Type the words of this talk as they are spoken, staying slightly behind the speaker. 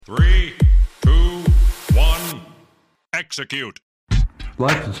3, 2, 1, execute.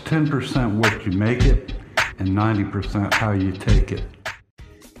 Life is 10% what you make it and 90% how you take it.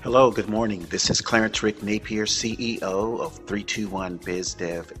 Hello, good morning. This is Clarence Rick Napier, CEO of 321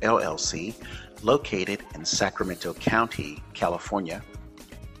 BizDev LLC, located in Sacramento County, California.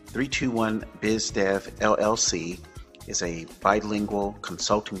 321 BizDev LLC is a bilingual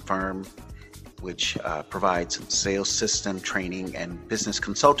consulting firm which provides sales system training and business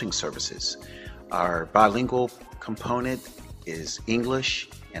consulting services. Our bilingual component is English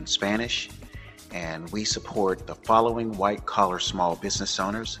and Spanish, and we support the following white-collar small business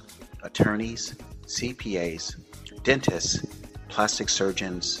owners: attorneys, CPAs, dentists, plastic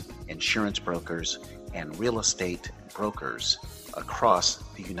surgeons, insurance brokers, and real estate brokers across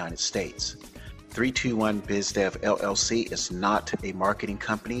the United States. 321 BizDev LLC is not a marketing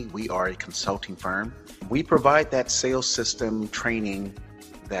company. We are a consulting firm. We provide that sales system training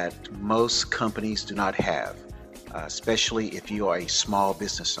that most companies do not have, especially if you are a small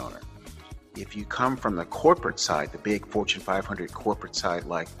business owner. If you come from the corporate side, the big Fortune 500 corporate side,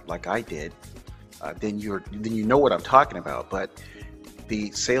 like I did, then you know what I'm talking about. But the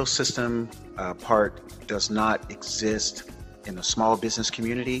sales system part does not exist in the small business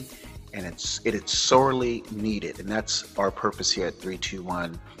community, and it is sorely needed, and that's our purpose here at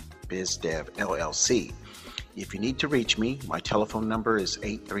 321 BizDev LLC. If you need to reach me, my telephone number is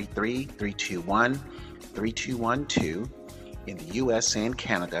 833-321-3212 in the US and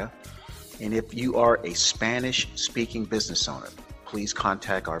Canada. And if you are a Spanish-speaking business owner, please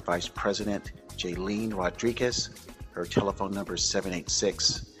contact our Vice President, Jaylene Rodriguez. Her telephone number is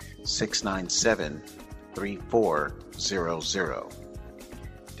 786-697-3400.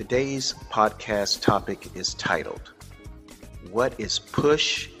 Today's podcast topic is titled, What is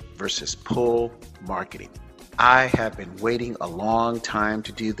Push versus Pull Marketing? I have been waiting a long time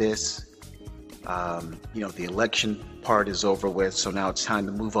to do this. The election part is over with, so now it's time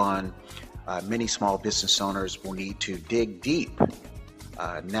to move on. Many small business owners will need to dig deep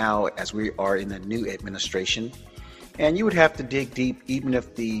now as we are in a new administration. And you would have to dig deep even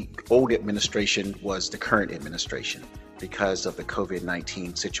if the old administration was the current administration, because of the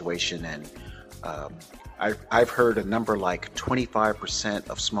COVID-19 situation. And I've heard a number like 25%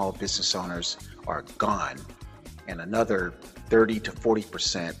 of small business owners are gone, and another 30 to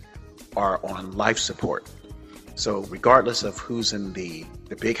 40% are on life support. So regardless of who's in the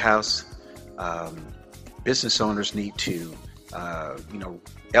big house, business owners need to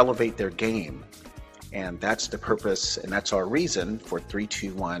elevate their game. And that's the purpose, and that's our reason for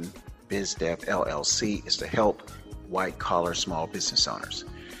 321 BizDev LLC, is to help white-collar small business owners.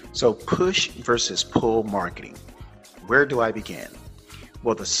 So push versus pull marketing. Where do I begin?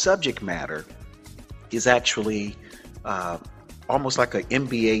 Well, the subject matter is actually almost like an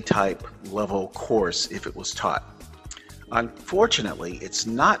MBA type level course if it was taught. Unfortunately, it's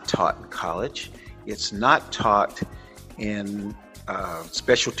not taught in college. It's not taught in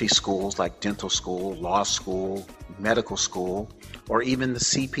specialty schools like dental school, law school, medical school, or even the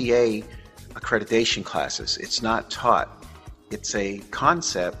CPA accreditation classes. It's not taught. It's a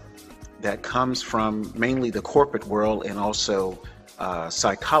concept that comes from mainly the corporate world and also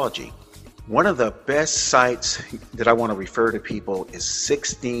psychology. One of the best sites that I want to refer to people is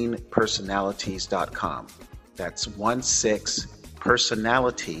 16personalities.com. That's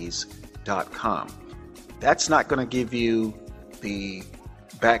 16personalities.com. That's not going to give you the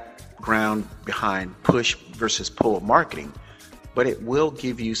background behind push versus pull marketing, but it will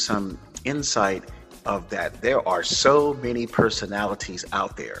give you some insight of that there are so many personalities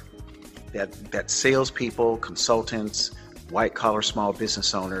out there that salespeople, consultants, white-collar small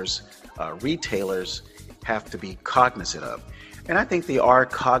business owners, retailers have to be cognizant of. And I think they are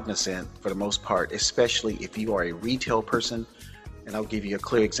cognizant for the most part, especially if you are a retail person. And I'll give you a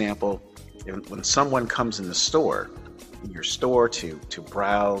clear example. When someone comes in your store to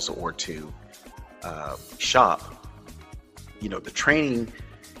browse or to shop, the training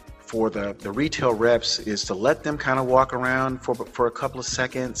for the retail reps is to let them kind of walk around for a couple of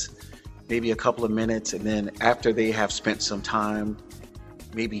seconds, maybe a couple of minutes, and then after they have spent some time,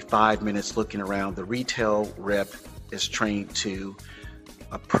 maybe 5 minutes looking around, the retail rep is trained to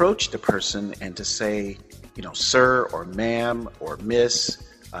approach the person and to say, sir or ma'am or miss,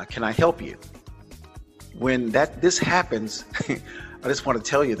 can I help you? When this happens, I just want to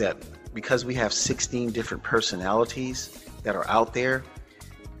tell you that because we have 16 different personalities that are out there,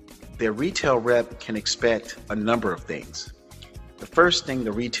 the retail rep can expect a number of things. The first thing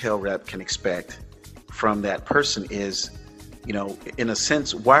the retail rep can expect from that person is, in a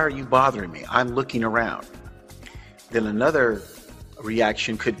sense, why are you bothering me? I'm looking around. Then another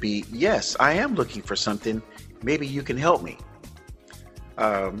reaction could be, yes, I am looking for something. Maybe you can help me.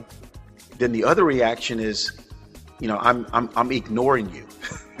 Then the other reaction is, I'm ignoring you.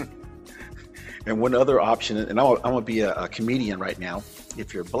 And one other option, and I'm gonna be a comedian right now.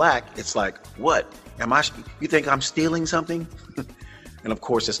 If you're black, it's like, what? You think I'm stealing something? And of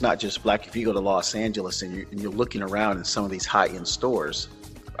course, it's not just black. If you go to Los Angeles and you're looking around in some of these high-end stores,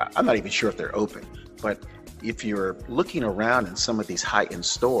 I'm not even sure if they're open, but if you're looking around in some of these high-end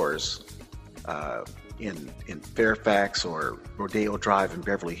stores in Fairfax or Rodeo Drive in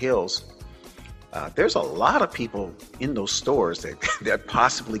Beverly Hills, there's a lot of people in those stores that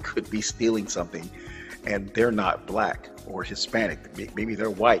possibly could be stealing something, and they're not black or Hispanic. Maybe they're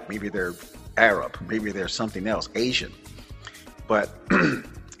white, maybe they're Arab, maybe they're something else, Asian. But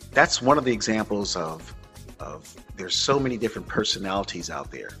that's one of the examples of there's so many different personalities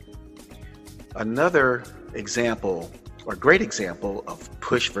out there. Another example, or great example, of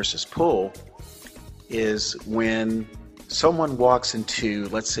push versus pull is when someone walks into,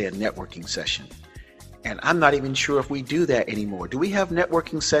 let's say, a networking session. And I'm not even sure if we do that anymore. Do we have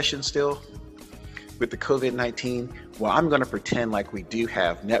networking sessions still with the COVID-19? Well, I'm going to pretend like we do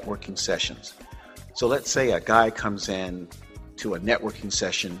have networking sessions. So let's say a guy comes in to a networking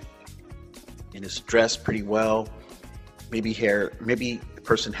session and is dressed pretty well. Maybe the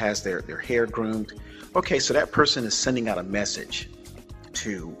person has their hair groomed. Okay, so that person is sending out a message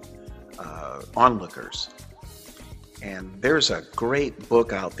to onlookers. And there's a great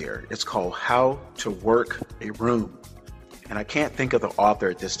book out there. It's called How to Work a Room. And I can't think of the author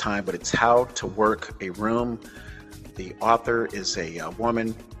at this time, but it's How to Work a Room. The author is a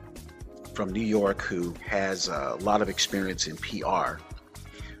woman from New York who has a lot of experience in PR.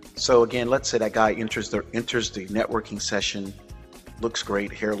 So again, let's say that guy enters the networking session, looks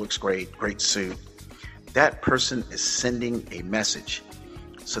great, hair looks great, great suit. That person is sending a message.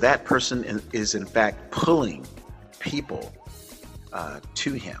 So that person is in fact pulling people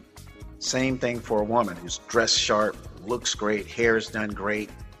to him. Same thing for a woman who's dressed sharp, looks great, hair's done great.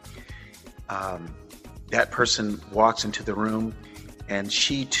 That person walks into the room and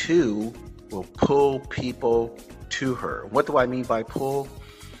she too will pull people to her. What do I mean by pull?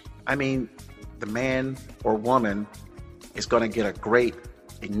 I mean, the man or woman is going to get a great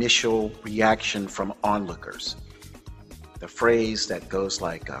initial reaction from onlookers. The phrase that goes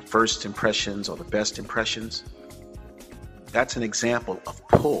like first impressions or the best impressions, that's an example of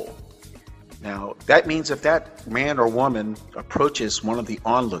pull. Now, that means if that man or woman approaches one of the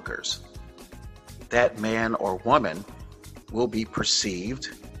onlookers, that man or woman will be perceived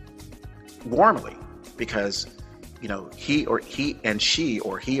warmly because, he or she,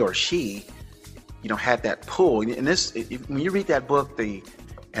 had that pull.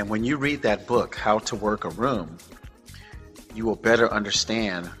 And when you read that book, How to Work a Room, you will better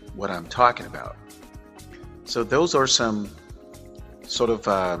understand what I'm talking about. So those are some sort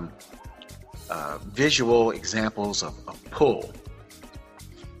of visual examples of pull.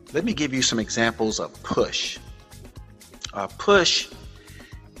 Let me give you some examples of push. Push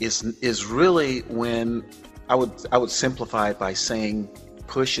is really when I would simplify it by saying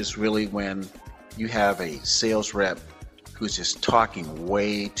push is really when you have a sales rep who's just talking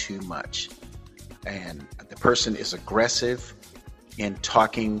way too much, and the person is aggressive in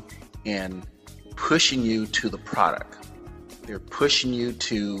talking and pushing you to the product. They're pushing you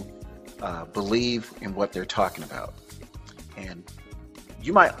to believe in what they're talking about. And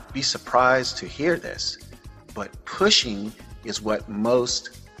you might be surprised to hear this, but pushing is what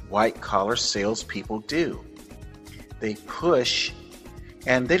most white-collar salespeople do. They push,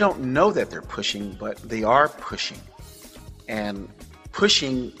 and they don't know that they're pushing, but they are pushing. And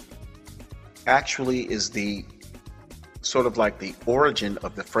pushing actually is the sort of like the origin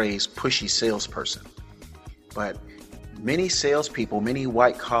of the phrase pushy salesperson. But many salespeople, many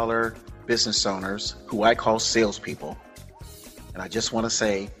white-collar business owners, who I call salespeople, and I just want to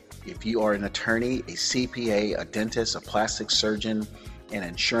say, if you are an attorney, a CPA, a dentist, a plastic surgeon, an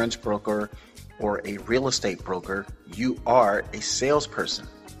insurance broker, or a real estate broker, you are a salesperson.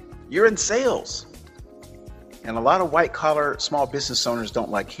 You're in sales. And a lot of white-collar small business owners don't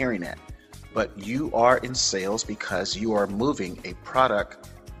like hearing that. But you are in sales because you are moving a product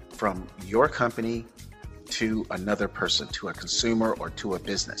from your company to another person, to a consumer or to a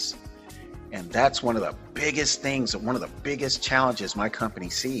business. And that's one of the biggest things, one of the biggest challenges my company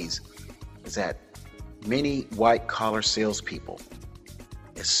sees, is that many white-collar salespeople,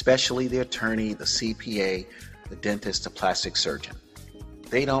 especially the attorney, the CPA, the dentist, the plastic surgeon,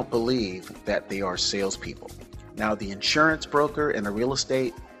 they don't believe that they are salespeople. Now, the insurance broker and the real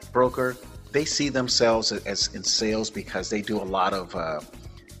estate broker, they see themselves as in sales because they do a lot of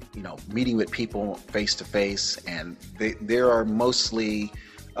meeting with people face to face, and they are mostly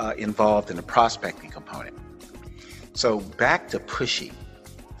involved in the prospecting component. So back to pushy,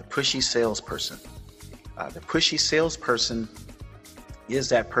 the pushy salesperson. The pushy salesperson is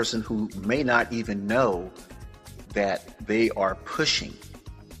that person who may not even know that they are pushing.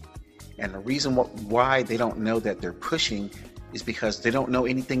 And the reason why they don't know that they're pushing is because they don't know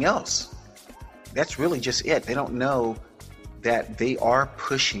anything else. That's really just it. They don't know that they are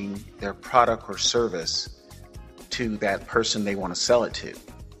pushing their product or service to that person they want to sell it to.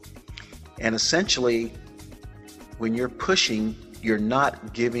 And essentially, when you're pushing, you're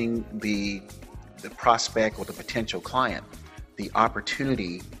not giving the prospect or the potential client the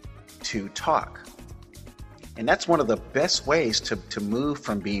opportunity to talk. And that's one of the best ways to move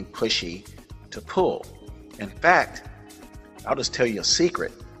from being pushy to pull. In fact, I'll just tell you a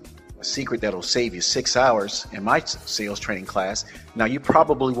secret that'll save you 6 hours in my sales training class. Now, you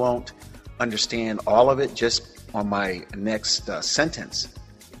probably won't understand all of it just on my next sentence,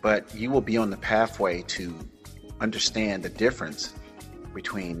 but you will be on the pathway to understand the difference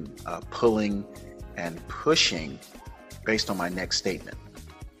between pulling and pushing based on my next statement.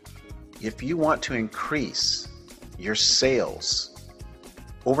 If you want to increase your sales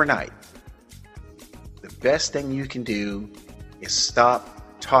overnight, the best thing you can do is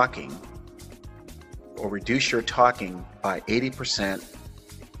stop talking or reduce your talking by 80%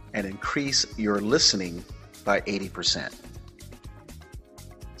 and increase your listening by 80%.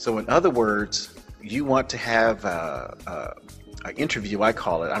 So in other words, you want to have an interview, I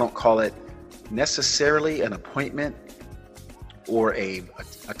call it. I don't call it necessarily an appointment or a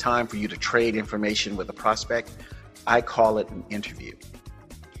time for you to trade information with a prospect. I call it an interview.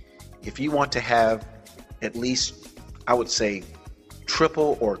 If you want to have at least, I would say,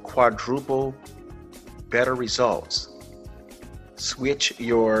 triple or quadruple better results, switch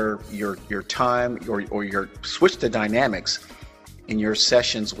your time or your switch the dynamics in your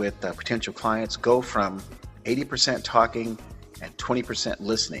sessions with potential clients. Go from 80% talking and 20%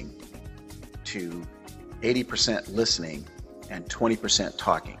 listening to 80% listening and 20%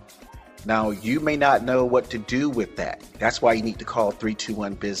 talking. Now, you may not know what to do with that. That's why you need to call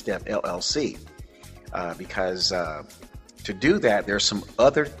 321 BizDev LLC, because to do that, there's some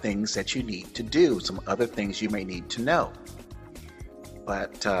other things that you need to do, some other things you may need to know.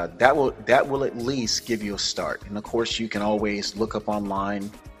 But that will at least give you a start. And of course, you can always look up online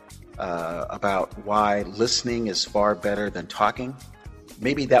about why listening is far better than talking.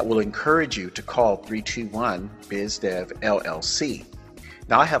 Maybe that will encourage you to call 321 BizDev LLC.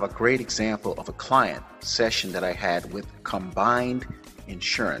 Now, I have a great example of a client session that I had with Combined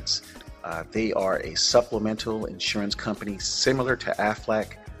Insurance. They are a supplemental insurance company similar to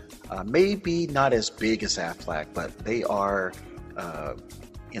Aflac, maybe not as big as Aflac, but they are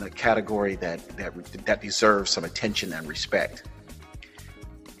in a category that deserves some attention and respect.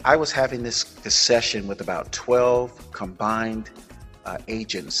 I was having this session with about 12 combined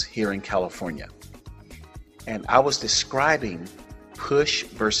agents here in California, and I was describing push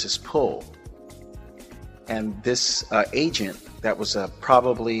versus pull. And this agent that was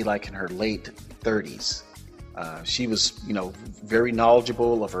probably like in her late 30s, she was very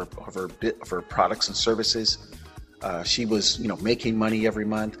knowledgeable of her products and services. She was making money every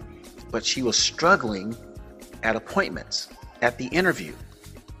month, but she was struggling at appointments, at the interview.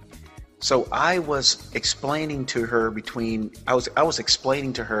 So I was explaining to her I was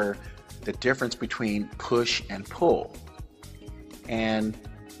explaining to her the difference between push and pull. And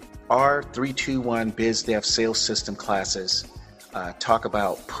our 321 BizDev sales system classes talk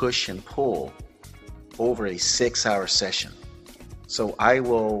about push and pull over a 6-hour session. So I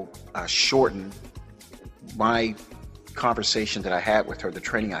will shorten my conversation that I had with her, the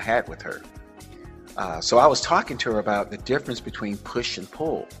training I had with her. So I was talking to her about the difference between push and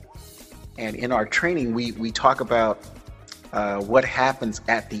pull. And in our training, we talk about what happens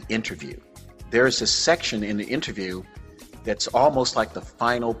at the interview. There's a section in the interview that's almost like the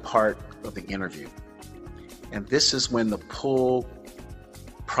final part of the interview. And this is when the pull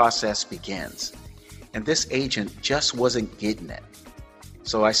process begins. And this agent just wasn't getting it.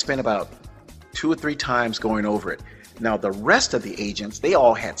 So I spent about 2 or 3 times going over it. Now, the rest of the agents, they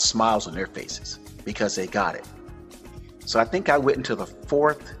all had smiles on their faces because they got it. So I think I went into the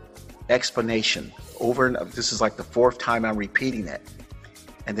 4th explanation over, and this is like the 4th time I'm repeating it.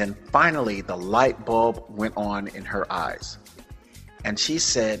 And then finally, the light bulb went on in her eyes. And she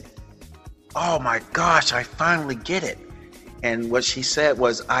said, "Oh my gosh, I finally get it." And what she said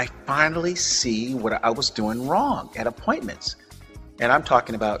was, "I finally see what I was doing wrong at appointments. And I'm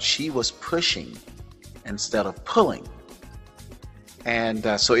talking about she was pushing instead of pulling. And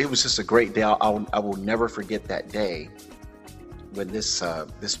so it was just a great day. I will never forget that day when this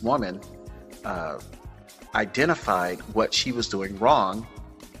woman identified what she was doing wrong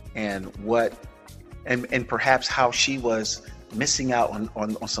and perhaps how she was missing out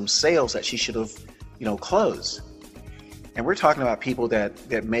on some sales that she should have, closed. And we're talking about people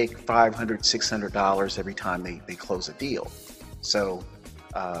that make $500, $600 every time they close a deal. So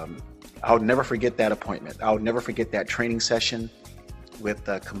I'll never forget that appointment. I'll never forget that training session with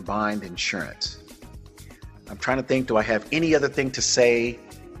Combined Insurance. I'm trying to think, do I have any other thing to say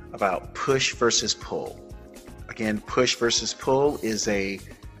about push versus pull? Again, push versus pull is a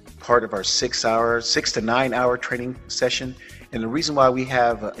part of our 6 to 9 hour training session. And the reason why we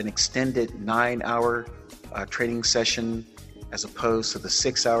have an extended 9-hour training session as opposed to the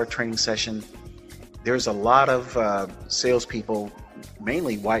 6-hour training session, there's a lot of salespeople,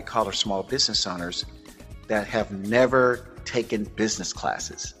 mainly white collar small business owners, that have never taken business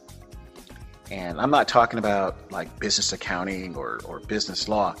classes. And I'm not talking about like business accounting or business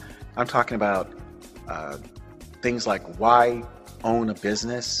law. I'm talking about things like why own a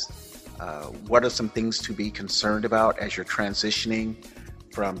business. What are some things to be concerned about as you're transitioning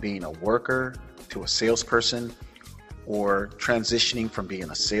from being a worker to a salesperson, or transitioning from being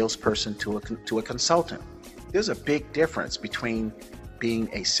a salesperson to a consultant? There's a big difference between being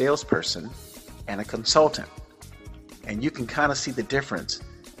a salesperson and a consultant. And you can kind of see the difference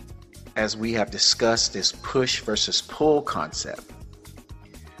as we have discussed this push versus pull concept.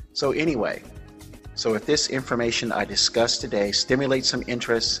 So anyway, if this information I discussed today stimulates some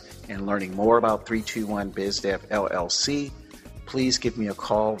interest in learning more about 321 BizDev LLC, please give me a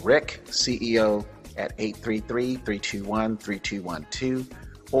call, Rick, CEO, at 833-321-3212,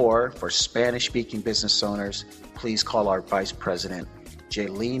 or for Spanish-speaking business owners, please call our Vice President,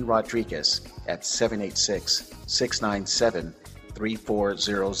 Jaylene Rodriguez, at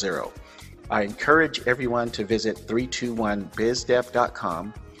 786-697-3400. I encourage everyone to visit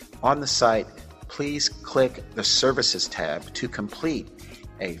 321bizdev.com. On the site, please click the Services tab to complete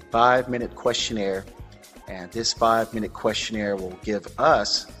a 5-minute questionnaire. And this 5-minute questionnaire will give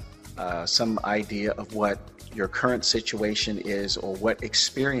us some idea of what your current situation is or what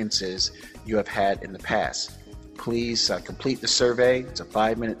experiences you have had in the past. Please complete the survey. It's a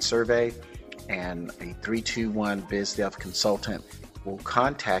 5-minute survey, and a 321 BizDev consultant will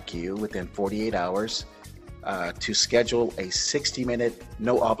contact you within 48 hours to schedule a 60-minute,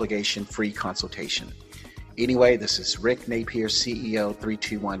 no obligation, free consultation. Anyway, this is Rick Napier, CEO,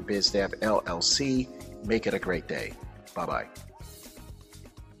 321 BizDev LLC. Make it a great day. Bye-bye.